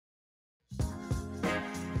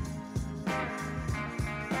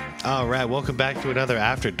All right, welcome back to another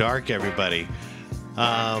After Dark, everybody.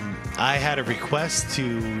 I had a request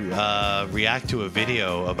to react to a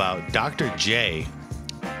video about Dr. J,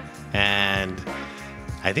 and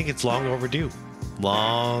I think it's long overdue.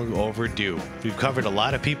 Long overdue. We've covered a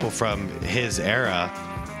lot of people from his era,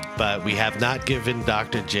 but we have not given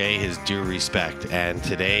Dr. J his due respect, and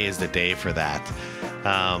today is the day for that.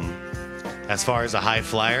 As far as a high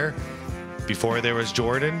flyer, before there was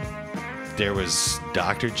Jordan, there was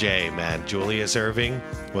Dr. J, man. Julius Erving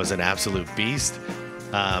was an absolute beast.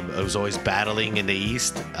 It was always battling in the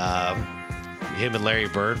East. Him and Larry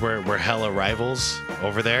Bird were hella rivals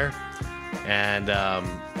over there. And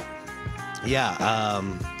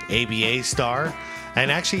ABA star. And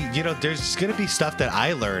actually, you know, there's going to be stuff that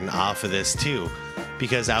I learn off of this too,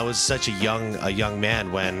 because I was such a young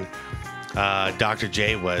man when Dr.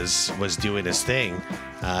 J was doing his thing.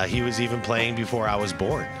 He was even playing before I was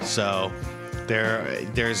born. So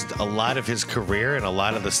there's a lot of his career and a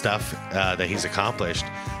lot of the stuff that he's accomplished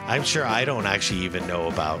I'm sure I don't actually even know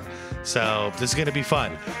about. So this is going to be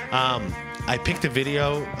fun. I picked a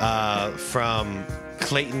video from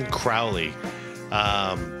Clayton Crowley.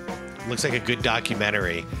 Looks like a good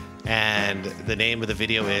documentary. And the name of the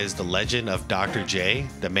video is The Legend of Dr. J,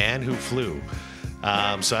 the Man Who Flew.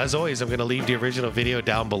 So as always, I'm going to leave the original video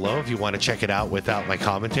down below if you want to check it out without my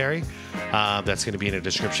commentary. That's going to be in the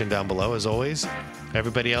description down below as always.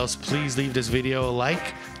 Everybody else, please leave this video a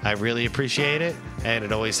like. I really appreciate it, and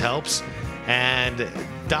it always helps. And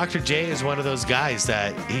Dr. J is one of those guys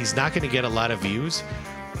that he's not going to get a lot of views,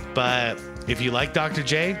 but if you like Dr.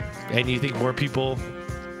 J and you think more people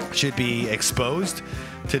should be exposed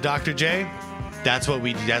to Dr. J, that's what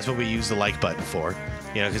we use the like button for.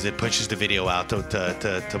 You know, because it pushes the video out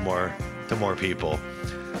to more people.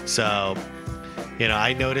 So, you know,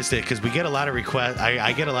 I noticed it because we get a lot of requests.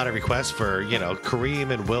 I get a lot of requests for, you know,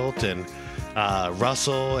 Kareem and Wilt and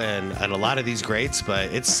Russell and a lot of these greats.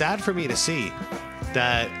 But it's sad for me to see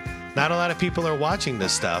that not a lot of people are watching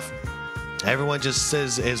this stuff. Everyone just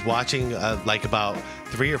is watching like about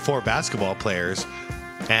 3 or 4 basketball players,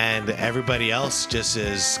 and everybody else just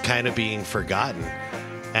is kind of being forgotten.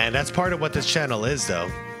 And that's part of what this channel is, though.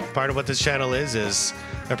 Part of what this channel is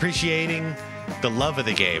appreciating the love of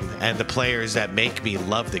the game and the players that make me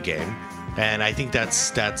love the game. And I think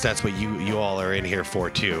that's what you all are in here for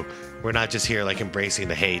too. We're not just here like embracing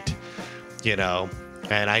the hate, you know.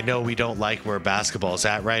 And I know we don't like where basketball's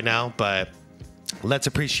at right now, but let's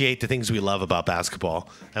appreciate the things we love about basketball.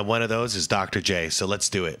 And one of those is Dr. J. So let's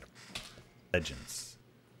do it. Legends.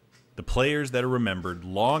 The players that are remembered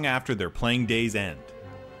long after their playing days end.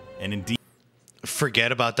 And indeed,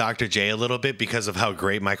 forget about Dr. J a little bit because of how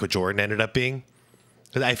great Michael Jordan ended up being.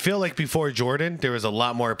 I feel like before Jordan, there was a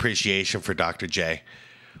lot more appreciation for Dr. J.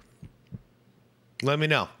 Let me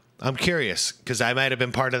know. I'm curious because I might have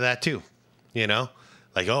been part of that too. You know,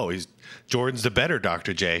 like, oh, Jordan's the better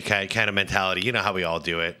Dr. J kind of mentality. You know how we all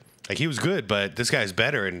do it. Like, he was good, but this guy's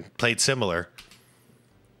better and played similar.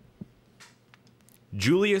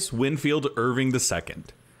 Julius Winfield Erving II,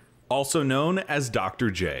 also known as Dr.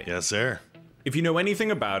 J. Yes, sir. If you know anything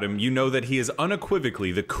about him, you know that he is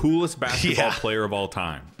unequivocally the coolest basketball player of all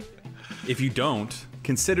time. If you don't,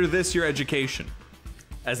 consider this your education.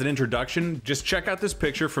 As an introduction, just check out this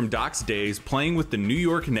picture from Doc's days playing with the New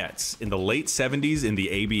York Nets in the late 70s in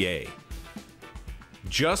the ABA.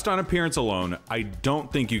 Just on appearance alone, I don't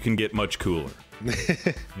think you can get much cooler.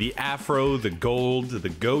 The afro, the gold, the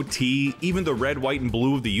goatee, even the red, white, and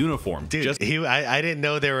blue of the uniform. Dude, I didn't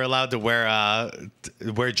know they were allowed to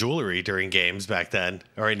wear jewelry during games back then,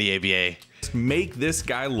 or in the ABA. Make this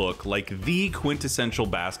guy look like the quintessential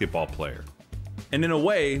basketball player. And in a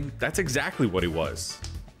way, that's exactly what he was.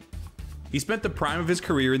 He spent the prime of his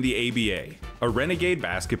career in the ABA, a renegade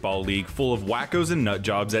basketball league full of wackos and nut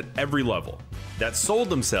jobs at every level that sold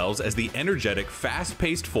themselves as the energetic,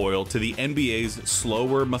 fast-paced foil to the NBA's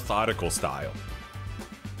slower, methodical style.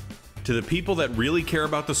 To the people that really care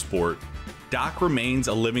about the sport, Doc remains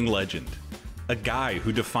a living legend, a guy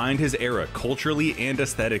who defined his era culturally and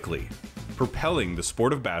aesthetically, propelling the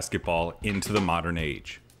sport of basketball into the modern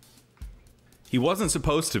age. He wasn't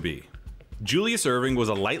supposed to be. Julius Erving was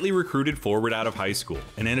a lightly recruited forward out of high school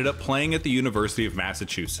and ended up playing at the University of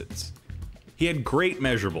Massachusetts. He had great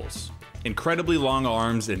measurables, incredibly long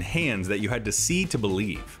arms and hands that you had to see to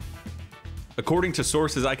believe. According to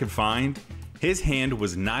sources I could find, his hand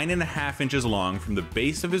was 9.5 inches long from the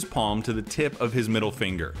base of his palm to the tip of his middle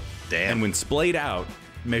finger. Damn. And when splayed out,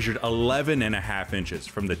 measured 11.5 inches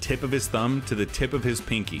from the tip of his thumb to the tip of his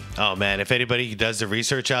pinky. Oh man, if anybody does the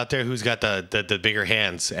research out there, who's got the bigger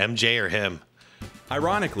hands, MJ or him?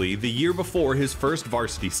 Ironically, the year before his first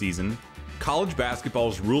varsity season, college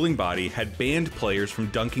basketball's ruling body had banned players from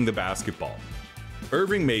dunking the basketball.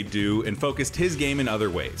 Irving made do and focused his game in other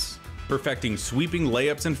ways, perfecting sweeping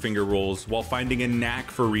layups and finger rolls while finding a knack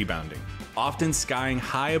for rebounding, often skying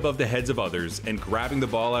high above the heads of others and grabbing the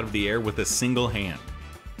ball out of the air with a single hand.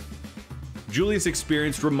 Julius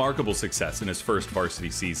experienced remarkable success in his first varsity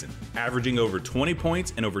season, averaging over 20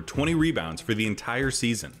 points and over 20 rebounds for the entire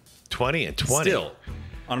season. 20 and 20. Still,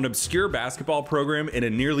 on an obscure basketball program in a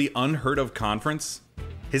nearly unheard of conference,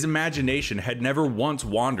 his imagination had never once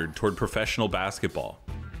wandered toward professional basketball.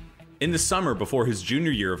 In the summer before his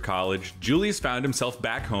junior year of college, Julius found himself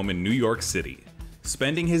back home in New York City,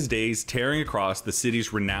 spending his days tearing across the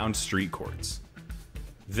city's renowned street courts.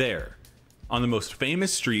 There, on the most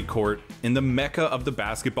famous street court in the mecca of the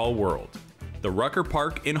basketball world, the Rucker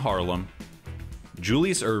Park in Harlem,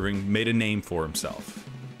 Julius Erving made a name for himself.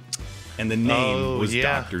 And the name was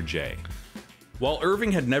Dr. J. While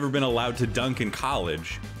Erving had never been allowed to dunk in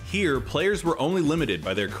college, here players were only limited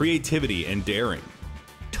by their creativity and daring.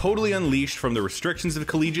 Totally unleashed from the restrictions of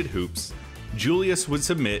collegiate hoops, Julius would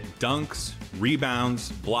submit dunks,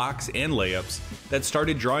 rebounds, blocks, and layups that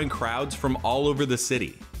started drawing crowds from all over the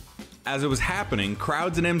city. As it was happening,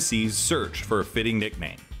 crowds and MCs searched for a fitting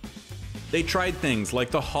nickname. They tried things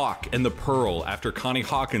like the Hawk and the Pearl after Connie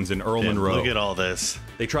Hawkins and Earl Monroe. Look at all this.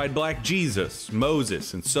 They tried Black Jesus,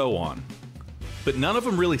 Moses, and so on. But none of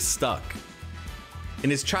them really stuck. In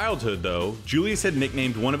his childhood, though, Julius had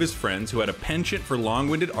nicknamed one of his friends who had a penchant for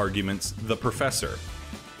long-winded arguments the Professor.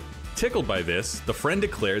 Tickled by this, the friend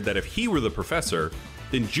declared that if he were the professor,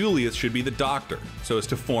 then Julius should be the doctor, so as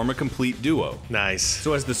to form a complete duo. Nice.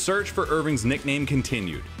 So as the search for Erving's nickname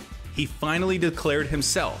continued, he finally declared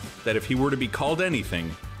himself that if he were to be called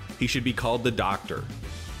anything, he should be called the Doctor.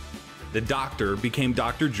 The Doctor became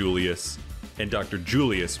Dr. Julius, and Dr.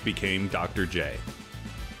 Julius became Dr. J.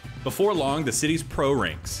 Before long, the city's pro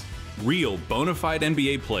ranks, real bona fide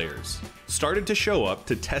NBA players, started to show up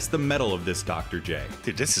to test the mettle of this Dr. J.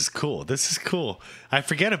 Dude, this is cool. This is cool. I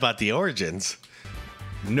forget about the origins.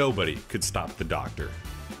 Nobody could stop the Doctor.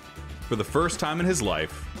 For the first time in his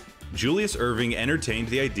life, Julius Erving entertained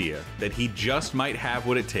the idea that he just might have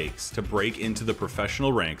what it takes to break into the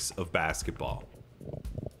professional ranks of basketball.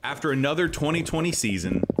 After another 2020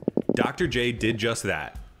 season, Dr. J did just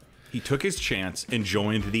that. He took his chance and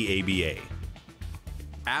joined the ABA.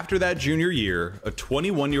 After that junior year, a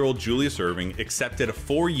 21-year-old Julius Erving accepted a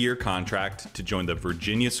 4-year contract to join the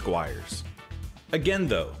Virginia Squires. Again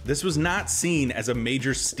though, this was not seen as a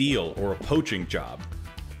major steal or a poaching job.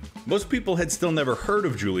 Most people had still never heard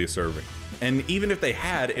of Julius Erving, and even if they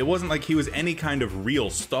had, it wasn't like he was any kind of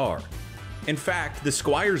real star. In fact, the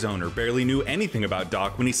Squires owner barely knew anything about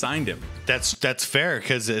Doc when he signed him. That's fair,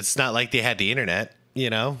 because it's not like they had the internet,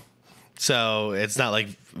 you know? So it's not like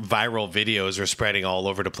viral videos are spreading all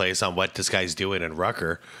over the place on what this guy's doing in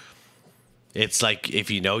Rucker. It's like,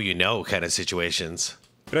 if you know kind of situations.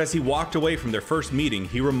 But as he walked away from their first meeting,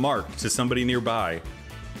 he remarked to somebody nearby,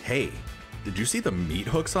 "Hey, did you see the meat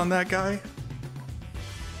hooks on that guy?"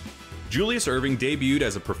 Julius Erving debuted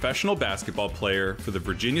as a professional basketball player for the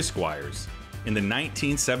Virginia Squires in the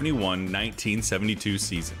 1971-1972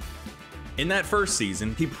 season. In that first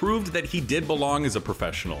season, he proved that he did belong as a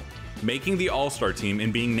professional, making the All-Star team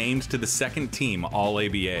and being named to the second team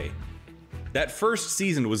All-ABA. That first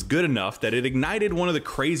season was good enough that it ignited one of the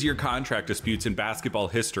crazier contract disputes in basketball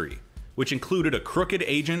history, which included a crooked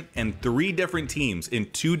agent and 3 different teams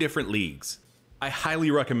in 2 different leagues. I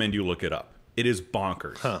highly recommend you look it up. It is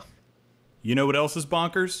bonkers. Huh. You know what else is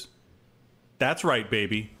bonkers? That's right,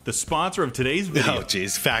 baby. The sponsor of today's video. Oh,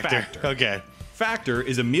 geez. Factor. Okay. Factor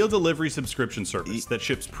is a meal delivery subscription service that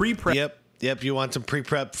ships pre-prep. Yep. You want some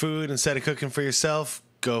pre-prep food instead of cooking for yourself?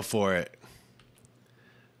 Go for it.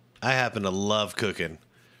 I happen to love cooking.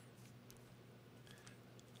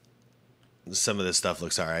 Some of this stuff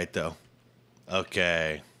looks all right, though.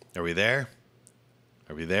 Okay. Are we there?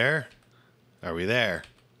 Are we there? Are we there?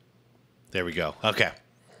 There we go. Okay.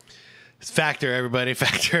 It's Factor, everybody.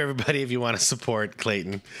 Factor, everybody, if you want to support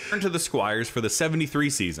Clayton. Turned to the Squires for the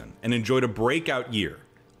 73 season and enjoyed a breakout year,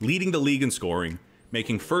 leading the league in scoring,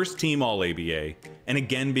 making first team All-ABA, and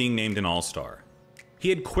again being named an All-Star. He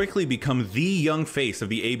had quickly become the young face of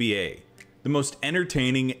the ABA, the most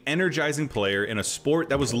entertaining, energizing player in a sport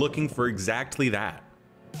that was looking for exactly that.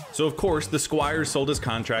 So of course, the Squires sold his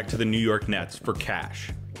contract to the New York Nets for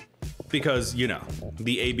cash. Because, you know,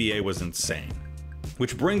 the ABA was insane.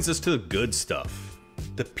 Which brings us to the good stuff,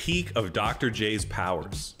 the peak of Dr. J's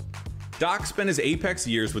powers. Doc spent his apex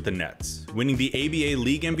years with the Nets, winning the ABA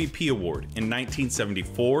League MVP award in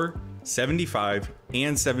 1974, 75,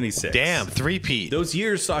 and 76. Damn, three-peat. Those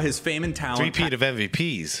years saw his fame and talent Three-peat of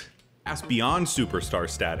MVPs. pass beyond superstar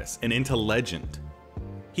status and into legend.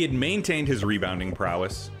 He had maintained his rebounding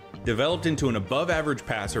prowess, developed into an above-average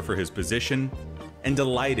passer for his position, and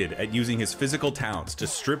delighted at using his physical talents to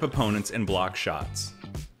strip opponents and block shots.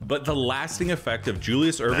 But the lasting effect of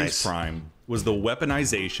Julius Erving's prime was the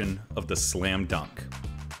weaponization of the slam dunk.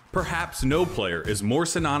 Perhaps no player is more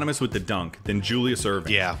synonymous with the dunk than Julius Erving.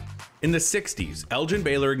 Yeah. In the 60s, Elgin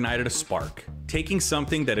Baylor ignited a spark, taking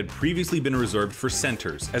something that had previously been reserved for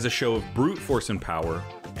centers as a show of brute force and power,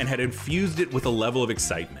 and had infused it with a level of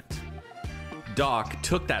excitement. Doc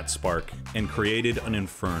took that spark and created an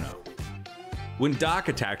inferno. When Doc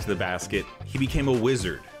attacked the basket, he became a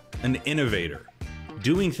wizard, an innovator,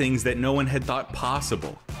 doing things that no one had thought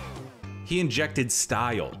possible. He injected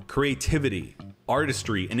style, creativity,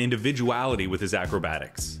 artistry, and individuality with his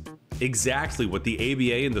acrobatics. Exactly what the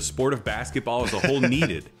ABA and the sport of basketball as a whole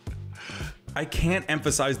needed. I can't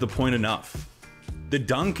emphasize the point enough. The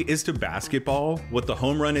dunk is to basketball what the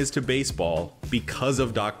home run is to baseball because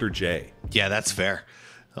of Dr. J. Yeah, that's fair.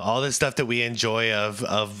 All this stuff that we enjoy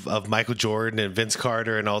of Michael Jordan and Vince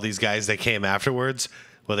Carter and all these guys that came afterwards,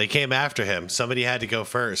 well, they came after him. Somebody had to go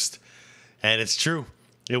first. And it's true.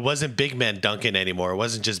 It wasn't big men dunking anymore. It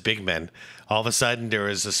wasn't just big men. All of a sudden, there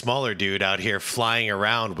was a smaller dude out here flying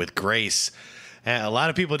around with grace. And a lot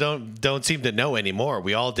of people don't seem to know anymore.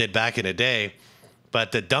 We all did back in the day.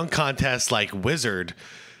 But the dunk contest like wizard,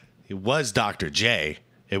 it was Dr. J.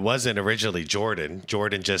 It wasn't originally Jordan.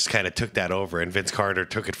 Jordan just kind of took that over, and Vince Carter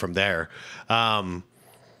took it from there. But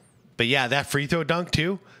yeah, that free throw dunk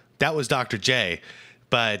too, that was Dr. J.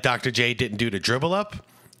 But Dr. J didn't do the dribble up.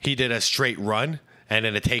 He did a straight run and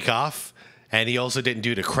then a takeoff. And he also didn't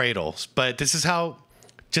do the cradles. But this is how,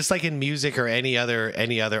 just like in music or any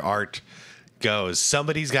other art goes,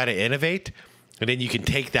 somebody's got to innovate. And then you can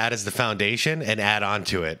take that as the foundation and add on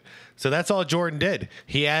to it. So that's all Jordan did.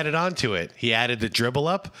 He added on to it. He added the dribble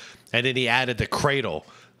up, and then he added the cradle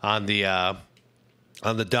on the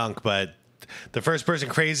dunk. But the first person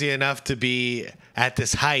crazy enough to be at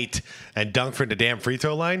this height and dunk from the damn free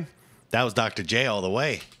throw line, that was Dr. J all the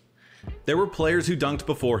way. There were players who dunked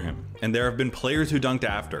before him, and there have been players who dunked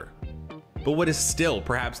after. But what is still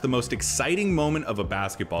perhaps the most exciting moment of a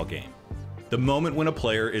basketball game, the moment when a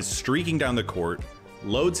player is streaking down the court,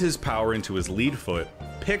 loads his power into his lead foot,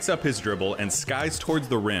 picks up his dribble, and skies towards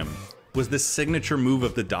the rim, was the signature move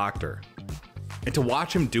of the Doctor. And to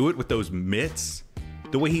watch him do it with those mitts,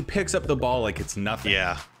 the way he picks up the ball like it's nothing.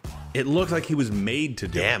 Yeah. It looked like he was made to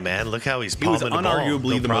do it. Yeah, man, look how he's He was palming the ball.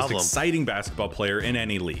 unarguably No the problem. most exciting basketball player in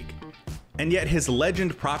any league. And yet his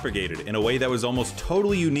legend propagated in a way that was almost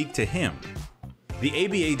totally unique to him. The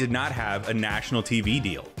ABA did not have a national TV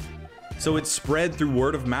deal, so it spread through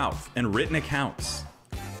word of mouth and written accounts.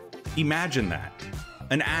 Imagine that.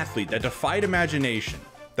 An athlete that defied imagination,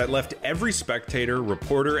 that left every spectator,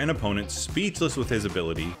 reporter, and opponent speechless with his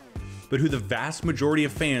ability, but who the vast majority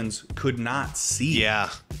of fans could not see. Yeah.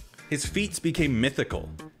 His feats became mythical,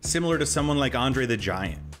 similar to someone like Andre the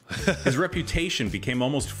Giant. His reputation became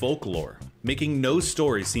almost folklore, making no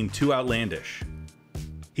story seem too outlandish.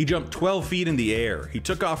 He jumped 12 feet in the air, he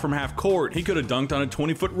took off from half court, he could have dunked on a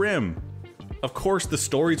 20-foot rim. Of course, the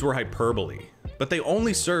stories were hyperbole, but they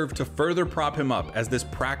only served to further prop him up as this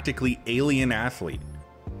practically alien athlete.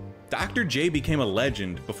 Dr. J became a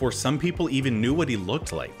legend before some people even knew what he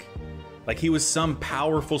looked like. Like he was some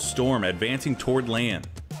powerful storm advancing toward land.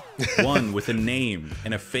 One with a name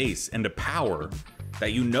and a face and a power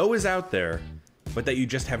that you know is out there, but that you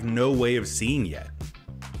just have no way of seeing yet.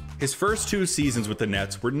 His first 2 seasons with the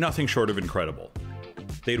Nets were nothing short of incredible.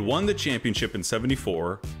 They'd won the championship in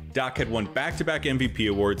 '74, Doc had won back-to-back MVP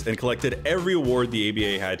awards and collected every award the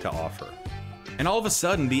ABA had to offer. And all of a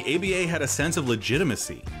sudden, the ABA had a sense of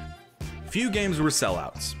legitimacy. Few games were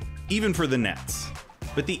sellouts, even for the Nets.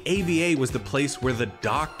 But the ABA was the place where the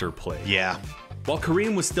Doctor played. Yeah. While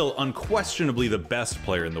Kareem was still unquestionably the best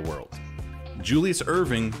player in the world, Julius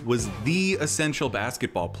Erving was the essential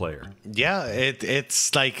basketball player. Yeah,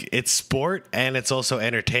 it's like it's sport and it's also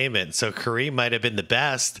entertainment. So Kareem might have been the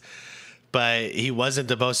best, but he wasn't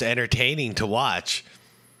the most entertaining to watch.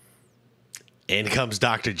 In comes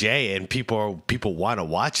Dr. J, and people want to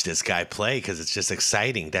watch this guy play because it's just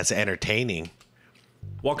exciting. That's entertaining.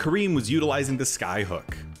 While Kareem was utilizing the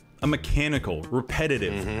skyhook, a mechanical,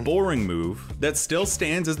 repetitive, boring move that still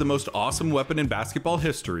stands as the most awesome weapon in basketball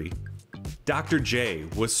history, Dr. J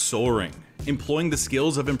was soaring, employing the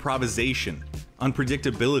skills of improvisation,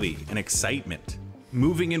 unpredictability, and excitement,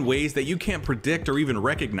 moving in ways that you can't predict or even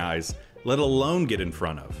recognize, let alone get in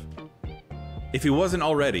front of. If he wasn't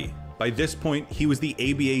already, By this point, he was the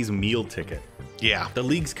ABA's meal ticket. Yeah. The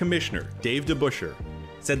league's commissioner, Dave DeBusschere,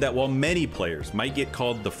 said that while many players might get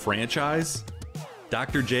called the franchise,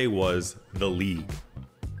 Dr. J was the league.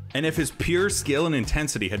 And if his pure skill and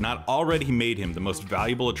intensity had not already made him the most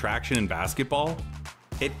valuable attraction in basketball,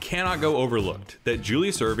 it cannot go overlooked that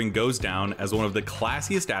Julius Erving goes down as one of the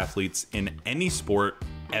classiest athletes in any sport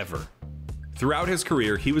ever. Throughout his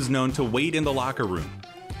career, he was known to wait in the locker room,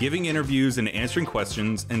 giving interviews and answering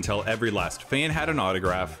questions until every last fan had an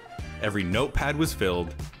autograph, every notepad was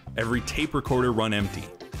filled, every tape recorder run empty.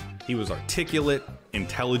 He was articulate,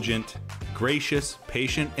 intelligent, gracious,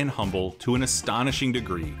 patient, and humble to an astonishing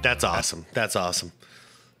degree. That's awesome. That's awesome.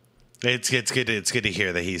 It's good. It's good to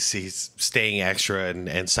hear that he's staying extra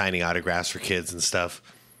and signing autographs for kids and stuff.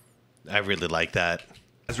 I really like that.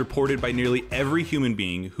 As reported by nearly every human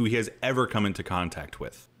being who he has ever come into contact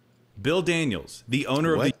with. Bill Daniels, the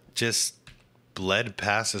owner of the... Just bled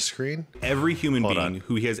past the screen? Every human being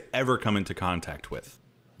who he has ever come into contact with.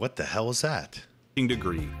 What the hell was that?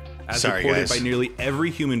 Degree. As Sorry, reported guys. by nearly every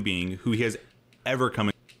human being who he has ever come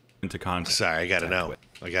into contact. Sorry, I gotta know. with.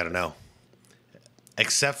 I gotta know.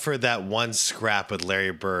 Except for that one scrap with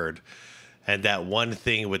Larry Bird and that one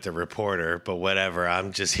thing with the reporter, but whatever.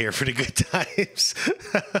 I'm just here for the good times.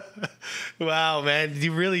 Wow, man.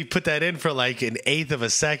 You really put that in for like an eighth of a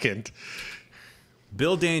second.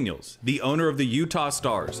 Bill Daniels, the owner of the Utah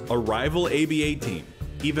Stars, a rival ABA team,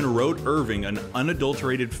 even wrote Erving an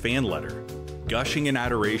unadulterated fan letter, gushing in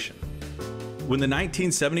adoration. When the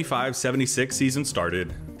 1975-76 season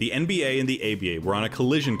started, the NBA and the ABA were on a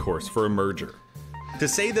collision course for a merger. To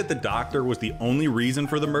say that the doctor was the only reason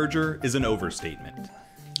for the merger is an overstatement.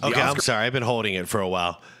 Okay, I'm sorry. I've been holding it for a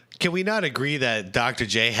while. Can we not agree that Dr.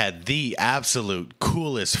 J had the absolute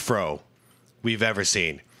coolest fro we've ever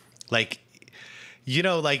seen? Like, you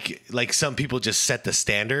know, like some people just set the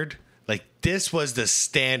standard. Like, this was the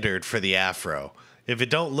standard for the afro. If it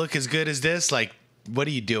don't look as good as this, like, what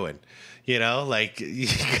are you doing? You know, like, you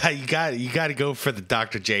got to go for the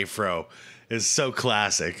Dr. J fro. It's so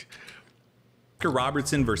classic. Oscar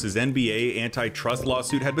Robertson versus NBA antitrust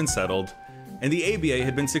lawsuit had been settled, and the ABA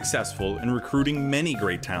had been successful in recruiting many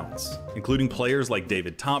great talents, including players like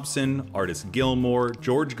David Thompson, Artis Gilmore,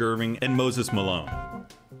 George Gerving, and Moses Malone.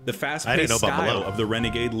 The fast-paced style of the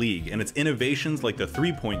Renegade League and its innovations like the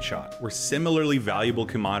three-point shot were similarly valuable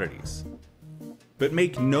commodities. But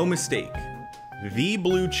make no mistake, the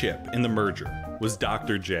blue chip in the merger was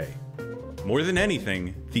Dr. J. More than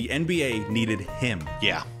anything, the NBA needed him.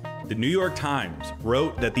 Yeah. The New York Times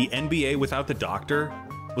wrote that the NBA without the doctor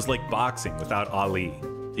was like boxing without Ali.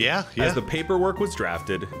 Yeah. As the paperwork was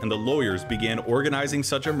drafted and the lawyers began organizing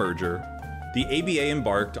such a merger, the ABA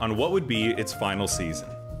embarked on what would be its final season.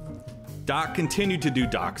 Doc continued to do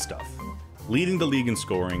Doc stuff, leading the league in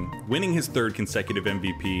scoring, winning his third consecutive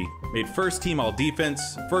MVP, made first team all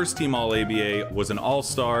defense, first team all ABA, was an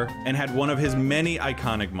all-star, and had one of his many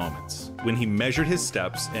iconic moments when he measured his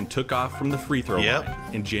steps and took off from the free throw line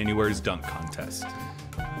in January's dunk contest.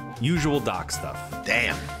 Usual Doc stuff.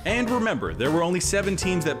 Damn. And remember, there were only 7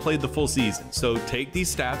 teams that played the full season, so take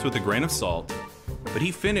these stats with a grain of salt, but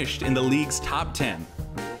he finished in the league's top 10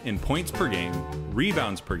 in points per game,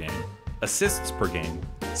 rebounds per game, assists per game,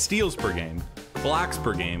 steals per game, blocks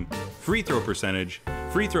per game, free throw percentage,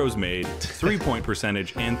 free throws made, three-point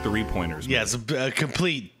percentage, and three-pointers made. Yeah, it's a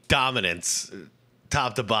complete dominance,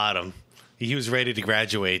 top to bottom. He was ready to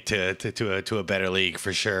graduate to a better league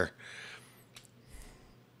for sure.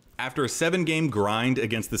 After a 7-game grind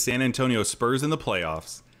against the San Antonio Spurs in the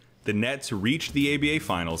playoffs, the Nets reached the ABA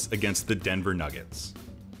Finals against the Denver Nuggets.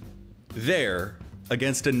 There,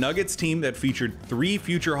 against a Nuggets team that featured 3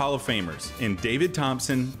 future Hall of Famers in David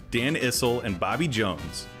Thompson, Dan Issel, and Bobby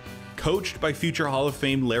Jones, coached by future Hall of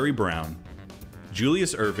Fame Larry Brown,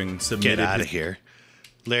 Julius Erving submitted. Get out of here,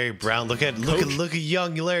 Larry Brown. Look at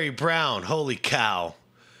young Larry Brown. Holy cow!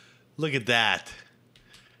 Look at that.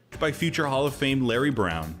 By future Hall of Fame Larry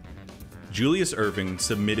Brown, Julius Erving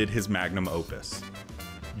submitted his magnum opus.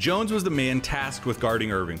 Jones was the man tasked with guarding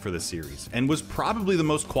Erving for the series, and was probably the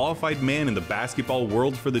most qualified man in the basketball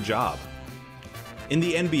world for the job. In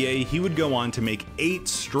the NBA, he would go on to make 8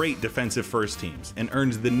 straight defensive first teams, and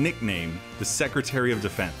earned the nickname the Secretary of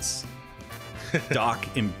Defense. Doc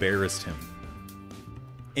embarrassed him.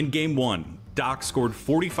 In Game 1, Doc scored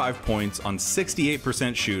 45 points on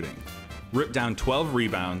 68% shooting, ripped down 12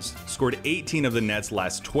 rebounds, scored 18 of the Nets'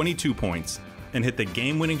 last 22 points, and hit the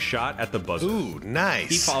game-winning shot at the buzzer. Ooh, nice.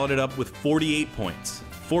 He followed it up with 48 points,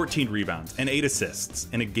 14 rebounds, and 8 assists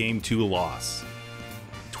in a Game 2 loss.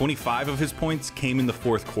 25 of his points came in the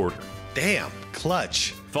fourth quarter. Damn,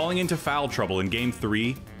 clutch. Falling into foul trouble in Game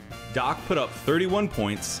 3, Doc put up 31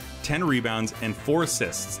 points, 10 rebounds, and 4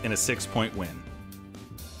 assists in a 6-point win.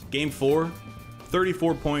 Game 4,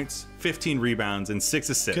 34 points, 15 rebounds, and 6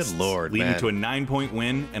 assists. Good Lord, leading man. to a 9-point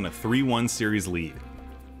win and a 3-1 series lead.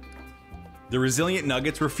 The resilient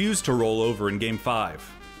Nuggets refused to roll over in Game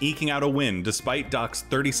 5, eking out a win despite Doc's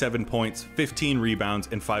 37 points, 15 rebounds,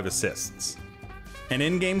 and 5 assists. And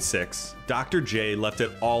in Game 6, Dr. J left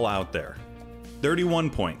it all out there. 31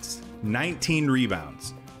 points, 19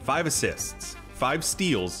 rebounds, 5 assists, 5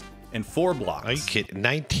 steals, and 4 blocks. Are you kidding?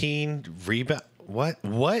 19 rebound?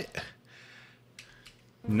 What?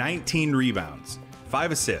 19 rebounds,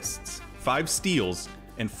 5 assists, 5 steals,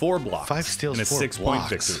 and 4 blocks. 5 steals, in a 4 6-point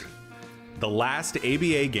blocks. victory. The last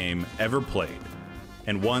ABA game ever played,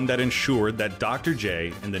 and one that ensured that Dr.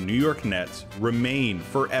 J and the New York Nets remain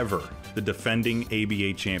forever the defending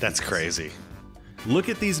ABA champions. That's crazy. Look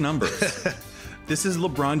at these numbers. This is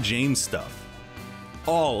LeBron James stuff.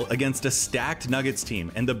 All against a stacked Nuggets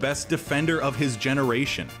team and the best defender of his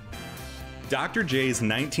generation. Dr. J's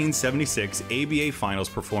 1976 ABA Finals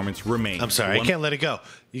performance remains. I'm sorry, I can't let it go.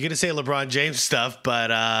 You're gonna say LeBron James stuff, but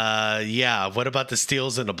yeah. What about the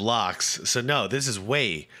steals and the blocks? So no, this is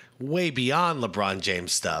way beyond LeBron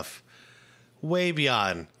James stuff. Way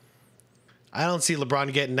beyond. I don't see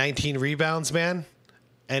LeBron getting 19 rebounds, man.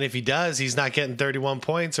 And if he does, he's not getting 31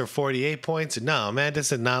 points or 48 points. No, man,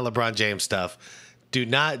 this is not LeBron James stuff. Do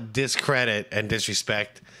not discredit and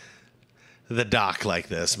disrespect the Doc like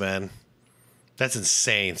this, man. That's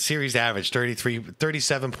insane. Series average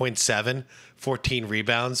 37.7, 14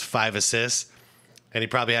 rebounds, 5 assists. And he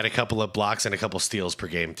probably had a couple of blocks and a couple steals per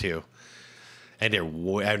game, too. And they're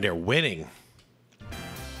winning.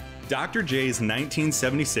 Dr. J's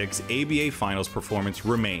 1976 ABA Finals performance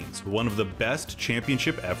remains one of the best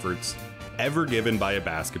championship efforts ever given by a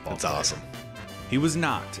basketball That's player. awesome. He was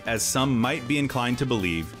not, as some might be inclined to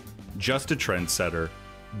believe, just a trendsetter,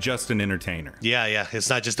 just an entertainer. Yeah. It's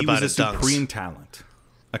not just He about was his a dunks. supreme talent,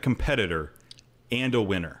 a competitor, and a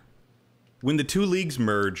winner. When the two leagues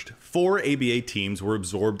merged, 4 ABA teams were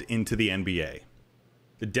absorbed into the NBA.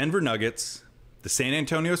 The Denver Nuggets, the San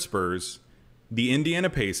Antonio Spurs, the Indiana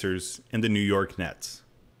Pacers, and the New York Nets.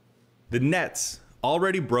 The Nets,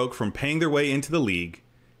 already broke from paying their way into the league,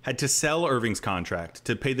 had to sell Irving's contract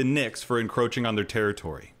to pay the Knicks for encroaching on their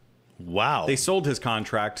territory. Wow. They sold his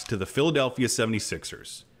contract to the Philadelphia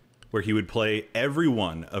 76ers, where he would play every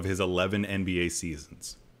one of his 11 NBA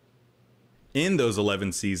seasons. In those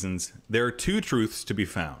 11 seasons, there are 2 truths to be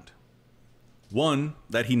found. One,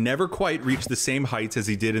 that he never quite reached the same heights as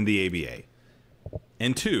he did in the ABA.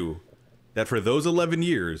 And 2, that for those 11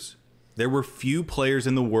 years, there were few players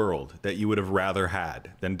in the world that you would have rather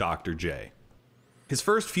had than Dr. J. His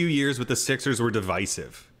first few years with the Sixers were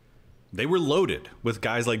divisive. They were loaded with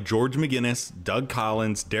guys like George McGinnis, Doug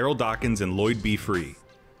Collins, Daryl Dawkins, and Lloyd B. Free.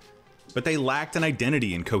 But they lacked an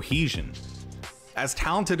identity and cohesion. As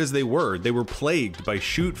talented as they were plagued by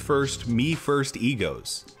shoot first, me first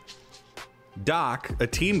egos. Doc, a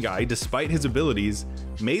team guy despite his abilities,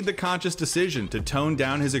 made the conscious decision to tone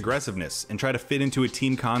down his aggressiveness and try to fit into a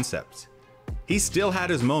team concept. He still had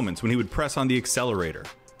his moments when he would press on the accelerator,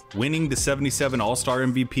 winning the 77 All-Star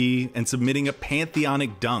MVP and submitting a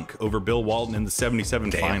pantheonic dunk over Bill Walton in the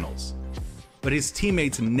 77 finals. But his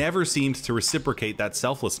teammates never seemed to reciprocate that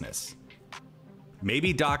selflessness.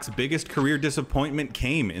 Maybe Doc's biggest career disappointment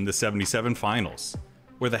came in the 77 finals,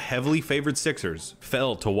 where the heavily favored Sixers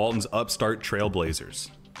fell to Walton's upstart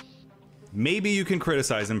Trailblazers. Maybe you can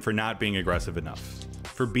criticize him for not being aggressive enough,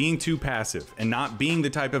 for being too passive and not being the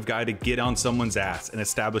type of guy to get on someone's ass and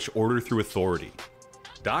establish order through authority.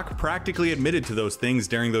 Doc practically admitted to those things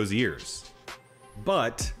during those years.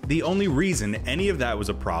 But the only reason any of that was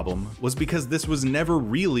a problem was because this was never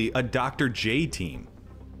really a Dr. J team.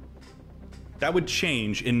 That would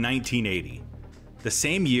change in 1980, the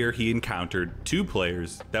same year he encountered 2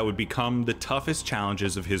 players that would become the toughest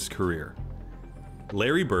challenges of his career: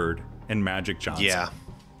 Larry Bird and Magic Johnson. Yeah.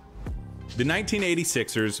 The 1980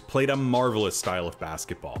 Sixers played a marvelous style of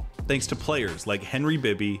basketball, thanks to players like Henry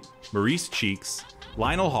Bibby, Maurice Cheeks,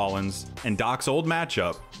 Lionel Hollins, and Doc's old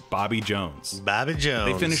matchup, Bobby Jones. Bobby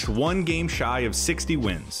Jones. They finished 1 game shy of 60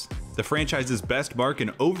 wins, the franchise's best mark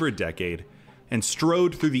in over a decade, and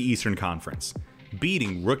strode through the Eastern Conference,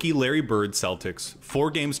 beating rookie Larry Bird Celtics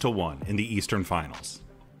 4-1 in the Eastern Finals.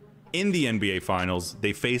 In the NBA Finals,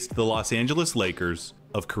 they faced the Los Angeles Lakers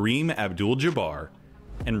of Kareem Abdul-Jabbar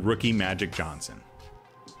and rookie Magic Johnson.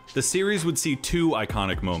 The series would see 2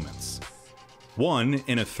 iconic moments. One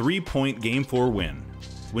in a 3-point Game 4 win,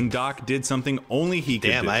 when Doc did something only he could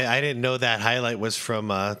do. Damn, I didn't know that highlight was from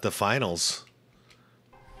the finals.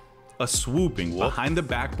 a swooping behind the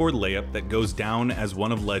backboard layup that goes down as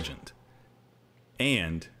one of legend.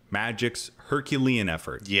 And Magic's Herculean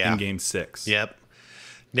effort in Game 6. Yep.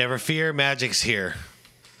 Never fear, Magic's here.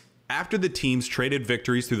 After the teams traded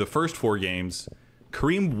victories through the first 4 games,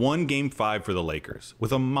 Kareem won Game 5 for the Lakers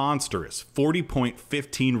with a monstrous 40-point,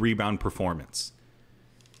 15-rebound performance.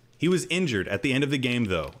 He was injured at the end of the game,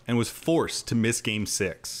 though, and was forced to miss Game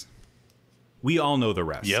 6. We all know the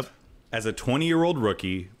rest. Yep. As a 20-year-old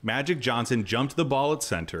rookie, Magic Johnson jumped the ball at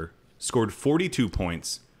center, scored 42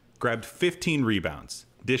 points, grabbed 15 rebounds,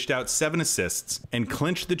 dished out 7 assists, and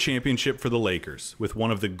clinched the championship for the Lakers with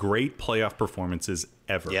one of the great playoff performances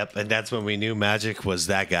ever. Yep, and that's when we knew Magic was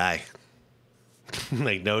that guy.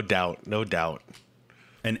 Like, no doubt, no doubt.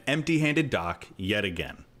 An empty-handed Doc yet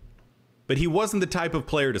again. But he wasn't the type of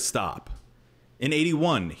player to stop. In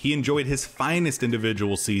 '81, he enjoyed his finest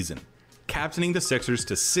individual season, captaining the Sixers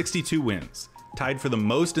to 62 wins, tied for the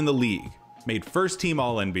most in the league, made first-team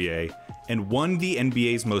All-NBA, and won the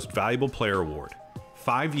NBA's Most Valuable Player award,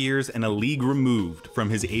 5 years and a league removed from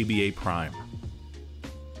his ABA prime.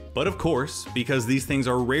 But of course, because these things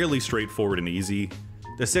are rarely straightforward and easy,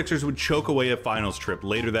 the Sixers would choke away a finals trip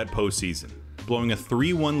later that postseason, blowing a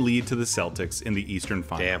 3-1 lead to the Celtics in the Eastern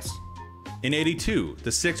Finals. Damn. In '82,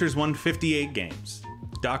 the Sixers won 58 games.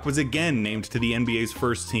 Doc was again named to the NBA's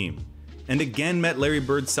first team, and again met Larry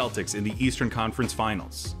Bird's Celtics in the Eastern Conference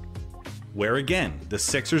Finals, where again the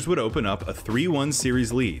Sixers would open up a 3-1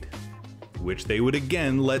 series lead, which they would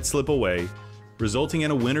again let slip away, resulting in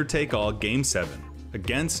a winner-take-all Game 7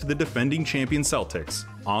 against the defending champion Celtics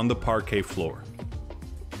on the parquet floor.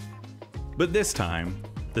 But this time,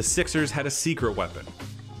 the Sixers had a secret weapon,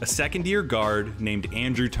 a second-year guard named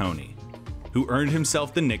Andrew Toney, who earned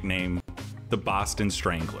himself the nickname the Boston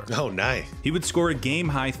Strangler. Oh, nice. He would score a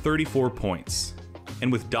game-high 34 points,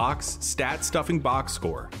 and with Doc's stat-stuffing box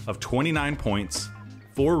score of 29 points,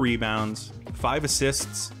 4 rebounds, 5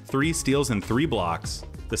 assists, 3 steals, and 3 blocks,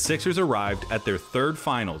 the Sixers arrived at their 3rd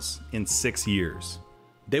finals in 6 years.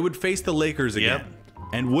 They would face the Lakers again,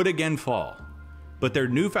 and would again fall, but their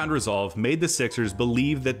newfound resolve made the Sixers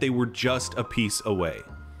believe that they were just a piece away.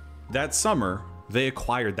 That summer, they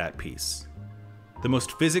acquired that piece. The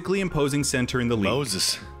most physically imposing center in the league.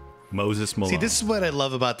 Moses Malone. See, this is what I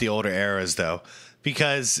love about the older eras, though,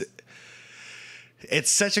 because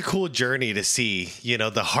it's such a cool journey to see, you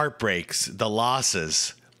know, the heartbreaks, the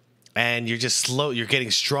losses, and you're just you're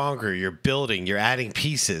getting stronger, you're building, you're adding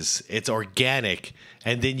pieces. It's organic.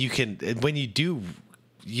 And then you can, when you do,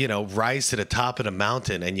 you know, rise to the top of the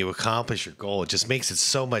mountain and you accomplish your goal, it just makes it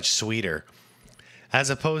so much sweeter. As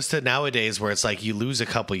opposed to nowadays where it's like you lose a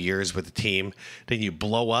couple years with the team, then you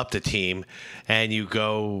blow up the team and you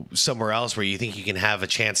go somewhere else where you think you can have a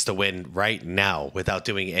chance to win right now without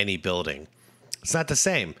doing any building. It's not the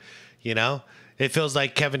same, you know? It feels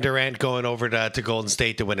like Kevin Durant going over to Golden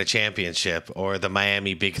State to win a championship, or the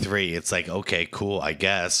Miami Big Three. It's like, okay, cool, I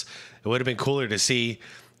guess. It would have been cooler to see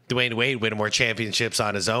Dwayne Wade win more championships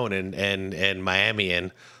on his own and Miami,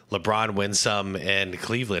 and LeBron win some in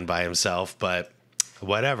Cleveland by himself, but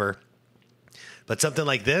whatever. But something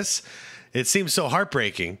like this, it seems so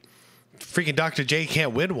heartbreaking. Freaking Dr. J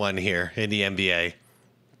can't win one here in the NBA,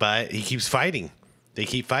 but he keeps fighting. They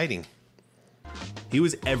keep fighting. He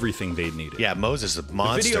was everything they needed. Yeah, Moses, a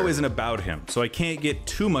monster. The video isn't about him, so I can't get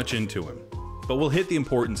too much into him, but we'll hit the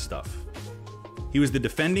important stuff. He was the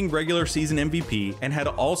defending regular season MVP and had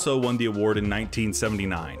also won the award in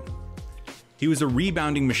 1979. He was a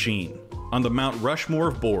rebounding machine on the Mount Rushmore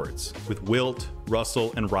of boards with Wilt,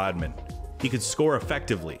 Russell, and Rodman. He could score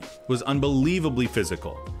effectively, was unbelievably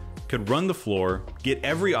physical, could run the floor, get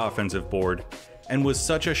every offensive board, and was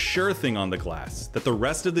such a sure thing on the glass that the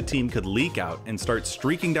rest of the team could leak out and start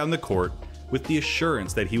streaking down the court with the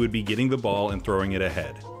assurance that he would be getting the ball and throwing it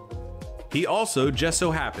ahead. He also just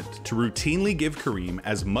so happened to routinely give Kareem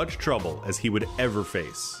as much trouble as he would ever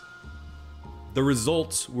face. The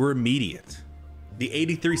results were immediate. The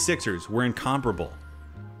 '83 Sixers were incomparable.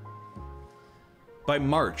 By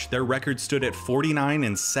March, their record stood at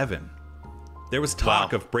 49-7. There was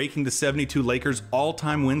talk of breaking the '72 Lakers'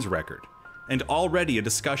 all-time wins record, and already a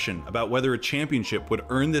discussion about whether a championship would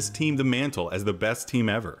earn this team the mantle as the best team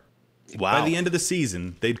ever. Wow. By the end of the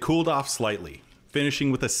season, they'd cooled off slightly,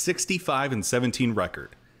 finishing with a 65-17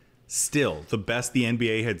 record, still the best the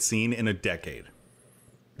NBA had seen in a decade.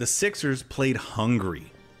 The Sixers played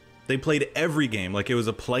hungry. They played every game like it was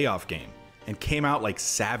a playoff game and came out like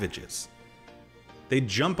savages. They'd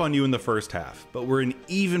jump on you in the first half, but were an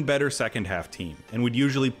even better second half team and would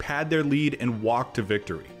usually pad their lead and walk to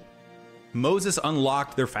victory. Moses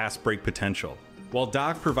unlocked their fast break potential, while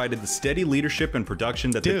Doc provided the steady leadership and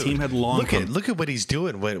production that the team had long look at what he's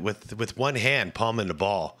doing with one hand palming the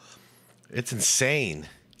ball. It's insane.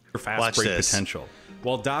 Fast break potential.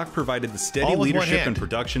 While Doc provided the steady leadership and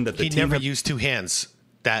production that the team never used two hands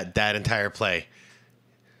that entire play.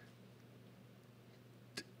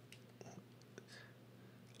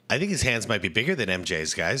 I think his hands might be bigger than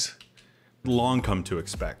MJ's, guys. Long come to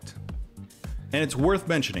expect. And it's worth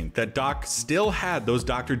mentioning that Doc still had those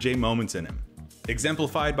Dr. J moments in him,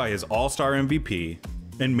 exemplified by his All-Star MVP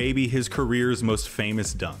and maybe his career's most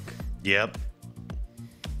famous dunk. Yep.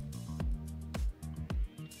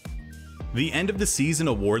 The end of the season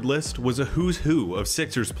award list was a who's who of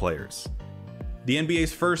Sixers players. The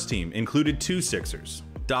NBA's first team included two Sixers,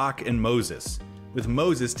 Doc and Moses, with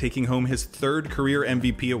Moses taking home his third career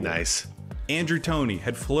MVP award. Nice. Andrew Toney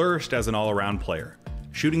had flourished as an all-around player,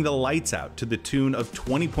 shooting the lights out to the tune of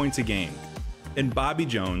 20 points a game. And Bobby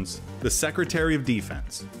Jones, the Secretary of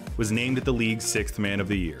Defense, was named the league's sixth man of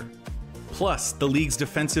the year. Plus, the league's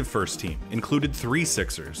defensive first team included three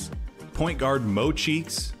Sixers, point guard Mo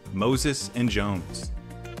Cheeks, Moses, and Jones.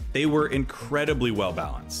 They were incredibly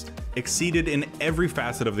well-balanced, exceeded in every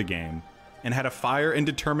facet of the game, and had a fire and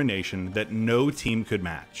determination that no team could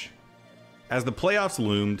match. As the playoffs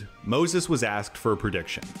loomed, Moses was asked for a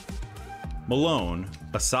prediction. Malone,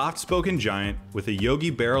 a soft-spoken giant with a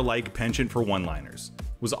Yogi Berra-like penchant for one-liners,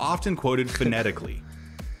 was often quoted phonetically.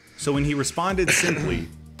 So when he responded simply,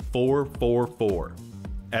 4-4-4,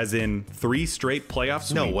 as in 3 straight playoff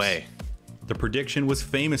sweeps, no way, the prediction was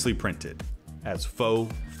famously printed as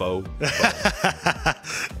faux, faux, faux.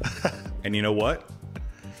 And you know what?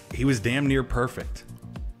 He was damn near perfect.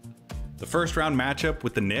 The first round matchup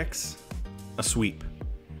with the Knicks, a sweep.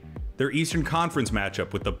 Their Eastern Conference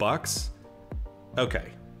matchup with the Bucks, okay,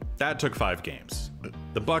 that took 5 games.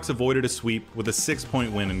 The Bucks avoided a sweep with a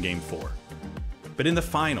 6-point win in Game 4. But in the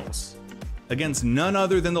finals, against none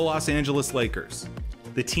other than the Los Angeles Lakers,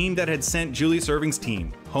 the team that had sent Julius Erving's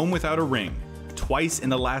team home without a ring twice in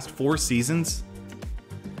the last 4 seasons,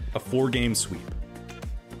 a 4-game sweep.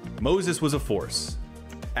 Moses was a force,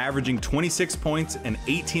 averaging 26 points and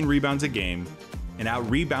 18 rebounds a game, and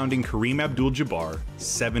out-rebounding Kareem Abdul-Jabbar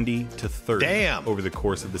 70-30 over the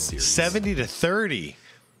course of the series. 70-30.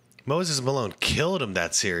 Moses Malone killed him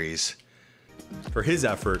that series. For his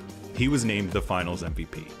effort, he was named the Finals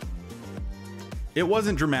MVP. It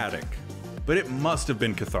wasn't dramatic, but it must have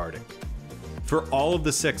been cathartic. For all of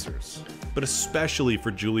the Sixers, but especially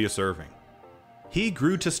for Julius Erving. He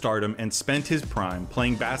grew to stardom and spent his prime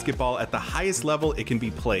playing basketball at the highest level it can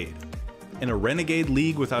be played, in a renegade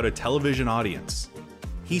league without a television audience.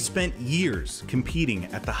 He spent years competing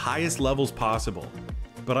at the highest levels possible,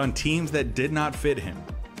 but on teams that did not fit him.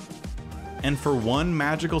 And for one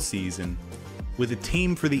magical season, with a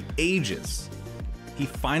team for the ages, he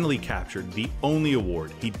finally captured the only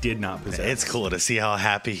award he did not possess. It's cool to see how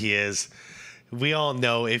happy he is. We all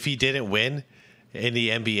know if he didn't win in the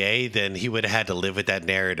NBA, then he would have had to live with that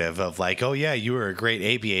narrative of like, oh yeah, you were a great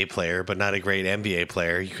ABA player, but not a great NBA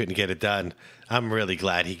player. You couldn't get it done. I'm really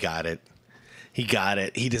glad he got it. He got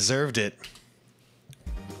it. He deserved it.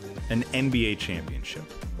 An NBA championship.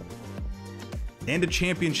 And a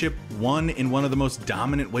championship won in one of the most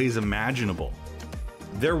dominant ways imaginable.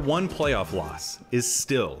 Their one playoff loss is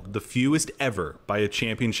still the fewest ever by a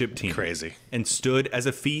championship team. Crazy. And stood as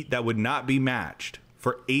a feat that would not be matched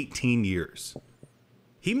for 18 years.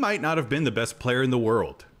 He might not have been the best player in the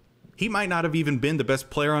world. He might not have even been the best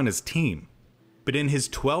player on his team. But in his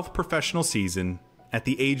 12th professional season, at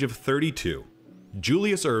the age of 32,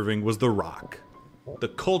 Julius Erving was the rock, the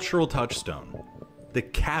cultural touchstone, the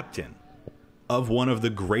captain of one of the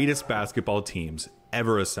greatest basketball teams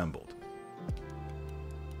ever assembled.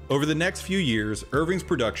 Over the next few years, Erving's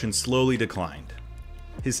production slowly declined.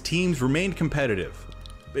 His teams remained competitive,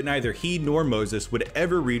 but neither he nor Moses would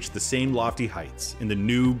ever reach the same lofty heights in the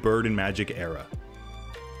new Bird and Magic era.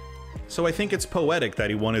 So I think it's poetic that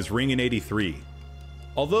he won his ring in '83.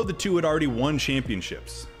 Although the two had already won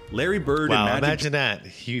championships, Larry Bird and Magic... Imagine that.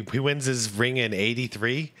 He wins his ring in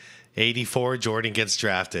 '83, '84, Jordan gets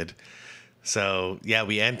drafted. So yeah,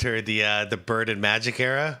 we enter the Bird and Magic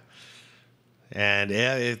era. And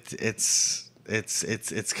yeah, it's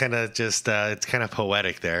kind of just it's kind of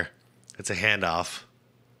poetic there. It's a handoff.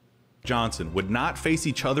 Johnson would not face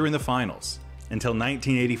each other in the finals until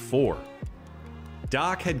 1984.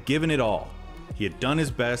 Doc had given it all. He had done his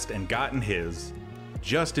best and gotten his,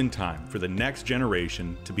 just in time for the next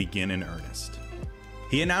generation to begin in earnest.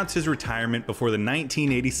 He announced his retirement before the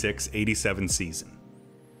 1986-87 season.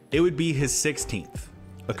 It would be his 16th,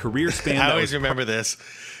 a career span. I always remember this.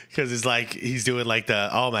 Because it's like he's doing like the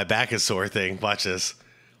my back is sore thing. Watch this.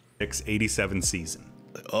 87 season.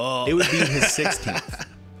 Oh, It would be his 16th,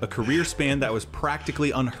 a career span that was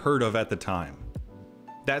practically unheard of at the time.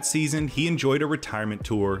 That season, he enjoyed a retirement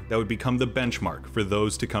tour that would become the benchmark for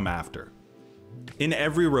those to come after. In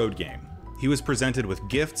every road game, he was presented with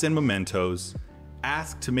gifts and mementos,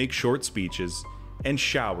 asked to make short speeches, and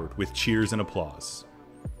showered with cheers and applause.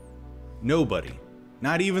 Nobody,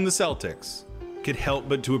 not even the Celtics, could help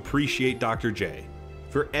but to appreciate Dr. J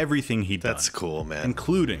for everything he'd done. that's cool, man.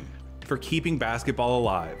 Including for keeping basketball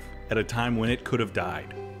alive at a time when it could have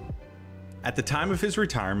died. At the time of his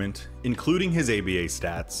retirement, including his ABA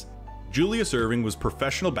stats, Julius Erving was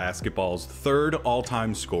professional basketball's third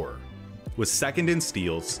all-time scorer, was second in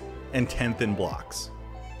steals and 10th in blocks.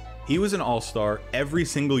 He was an all-star every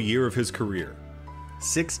single year of his career,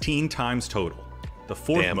 16 times total, the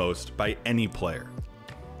fourth Damn. most by any player.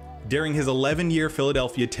 During his 11-year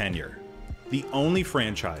Philadelphia tenure, the only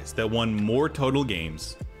franchise that won more total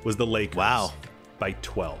games was the Lakers. Wow. By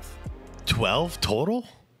 12. 12 total?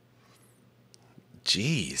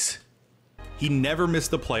 Jeez. He never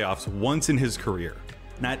missed the playoffs once in his career,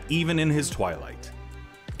 not even in his twilight,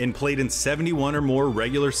 and played in 71 or more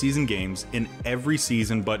regular season games in every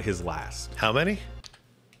season but his last. How many?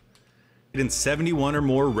 In 71 or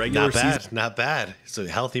more regular Not bad. season Not bad. He's a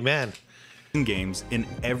healthy man. games in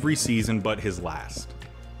every season but his last.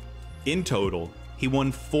 In total, he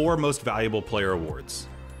won 4 Most Valuable Player awards,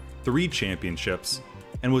 3 championships,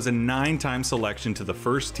 and was a 9-time selection to the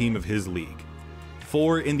first team of his league,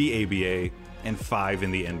 4 in the ABA and 5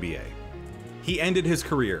 in the NBA. He ended his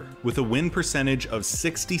career with a win percentage of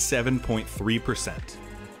 67.3%.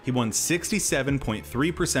 He won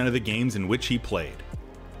 67.3% of the games in which he played,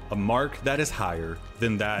 a mark that is higher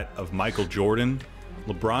than that of Michael Jordan,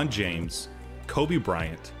 LeBron James, Kobe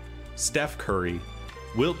Bryant, Steph Curry,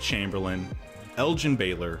 Wilt Chamberlain, Elgin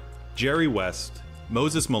Baylor, Jerry West,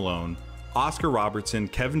 Moses Malone, Oscar Robertson,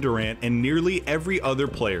 Kevin Durant, and nearly every other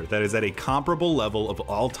player that is at a comparable level of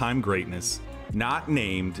all-time greatness, not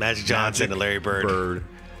named Magic Johnson and Larry Bird.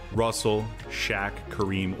 Russell, Shaq,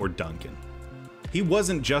 Kareem, or Duncan. He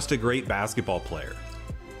wasn't just a great basketball player.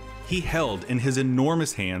 He held in his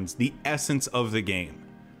enormous hands the essence of the game,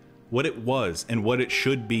 what it was and what it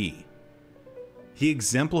should be. He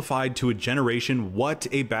exemplified to a generation what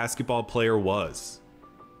a basketball player was,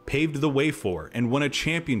 paved the way for and won a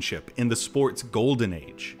championship in the sport's golden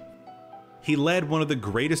age. He led one of the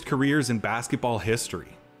greatest careers in basketball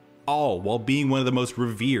history, all while being one of the most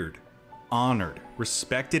revered, honored,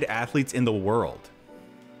 respected athletes in the world.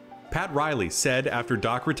 Pat Riley said after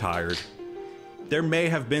Doc retired, "There may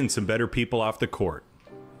have been some better people off the court,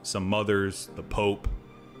 some mothers, the Pope,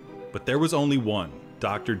 but there was only one,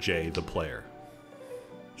 Dr. J, the player.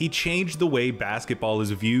 He changed the way basketball is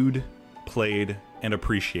viewed, played, and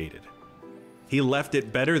appreciated. He left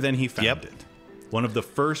it better than he found it. One of the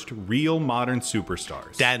first real modern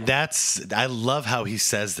superstars." I love how he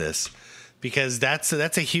says this, because that's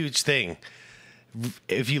a huge thing.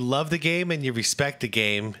 If you love the game and you respect the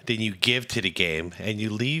game, then you give to the game and you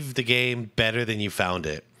leave the game better than you found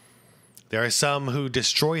it. There are some who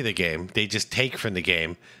destroy the game. They just take from the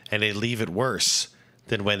game and they leave it worse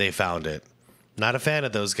than when they found it. Not a fan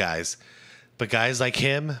of those guys. But guys like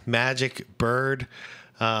him, Magic, Bird,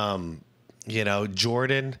 Jordan,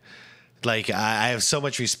 like I have so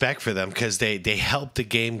much respect for them because they helped the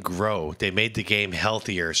game grow. They made the game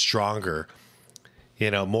healthier, stronger,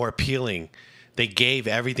 more appealing. They gave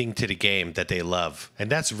everything to the game that they love. And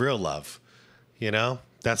that's real love.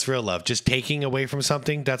 That's real love. Just taking away from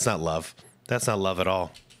something, that's not love. That's not love at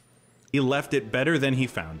all. He left it better than he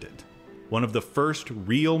found it. One of the first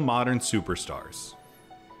real modern superstars.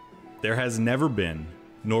 There has never been,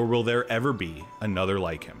 nor will there ever be, another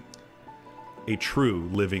like him. A true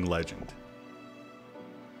living legend.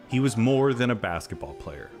 He was more than a basketball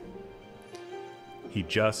player. He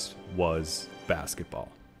just was basketball.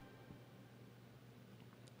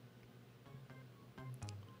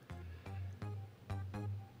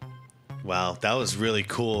 Wow, that was really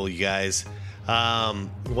cool, you guys.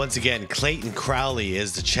 Once again, Clayton Crowley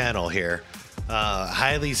is the channel here.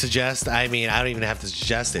 Highly suggest, I don't even have to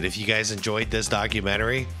suggest it. If you guys enjoyed this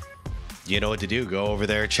documentary, you know what to do. Go over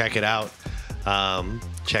there, check it out.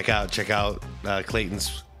 Check out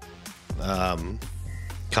Clayton's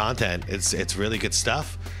content. It's really good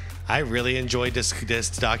stuff. I really enjoyed this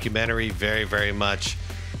documentary very, very much.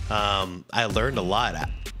 I learned a lot.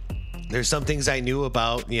 There's some things I knew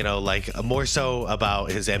about, like more so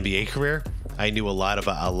about his NBA career. I knew a lot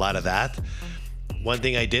of that. One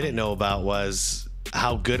thing I didn't know about was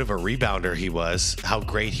how good of a rebounder he was, how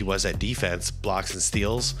great he was at defense, blocks and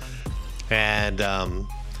steals. And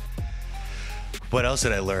what else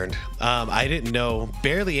did I learn? I didn't know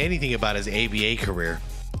barely anything about his ABA career.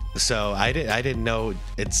 So I didn't know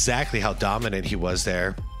exactly how dominant he was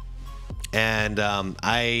there. And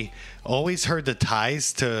I always heard the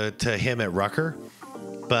ties to him at Rucker,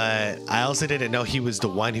 but I also didn't know he was the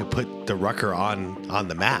one who put the Rucker on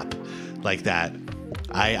the map like that.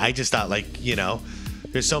 I just thought, like, you know,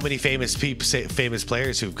 there's so many famous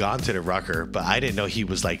players who've gone to the Rucker, but I didn't know he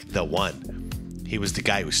was like the one. He was the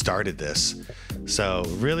guy who started this. So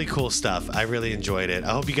really cool stuff. I really enjoyed it.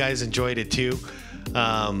 I hope you guys enjoyed it too.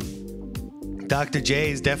 Dr.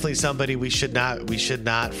 J is definitely somebody we should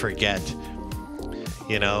not forget.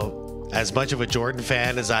 You know, as much of a Jordan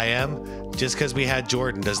fan as I am, just because we had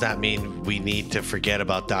Jordan does not mean we need to forget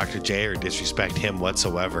about Dr. J or disrespect him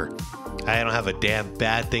whatsoever. I don't have a damn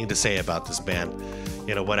bad thing to say about this man.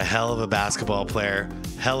 You know, what a hell of a basketball player,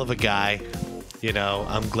 hell of a guy. You know,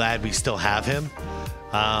 I'm glad we still have him,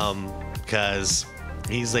 because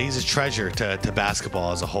he's a treasure to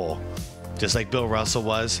basketball as a whole, just like Bill Russell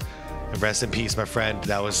was. And rest in peace, my friend.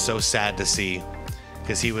 That was so sad to see,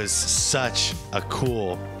 because he was such a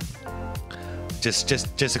cool, just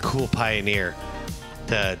a cool pioneer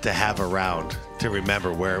to have around, to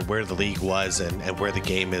remember where the league was and where the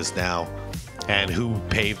game is now, and who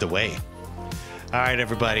paved the way. All right,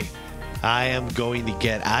 everybody, I am going to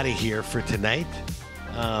get out of here for tonight.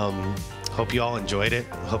 Hope you all enjoyed it.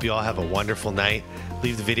 Hope you all have a wonderful night.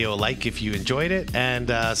 Leave the video a like if you enjoyed it, and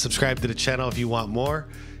subscribe to the channel if you want more.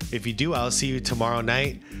 If you do, I'll see you tomorrow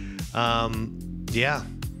night. Yeah,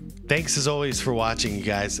 thanks as always for watching, you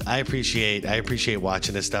guys. I appreciate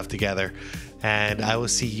watching this stuff together, and I will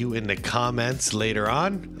see you in the comments later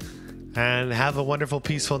on. And have a wonderful,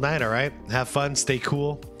 peaceful night. All right, have fun, stay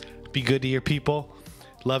cool, be good to your people,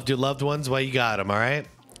 love your loved ones while you got them. All right,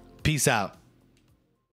 peace out.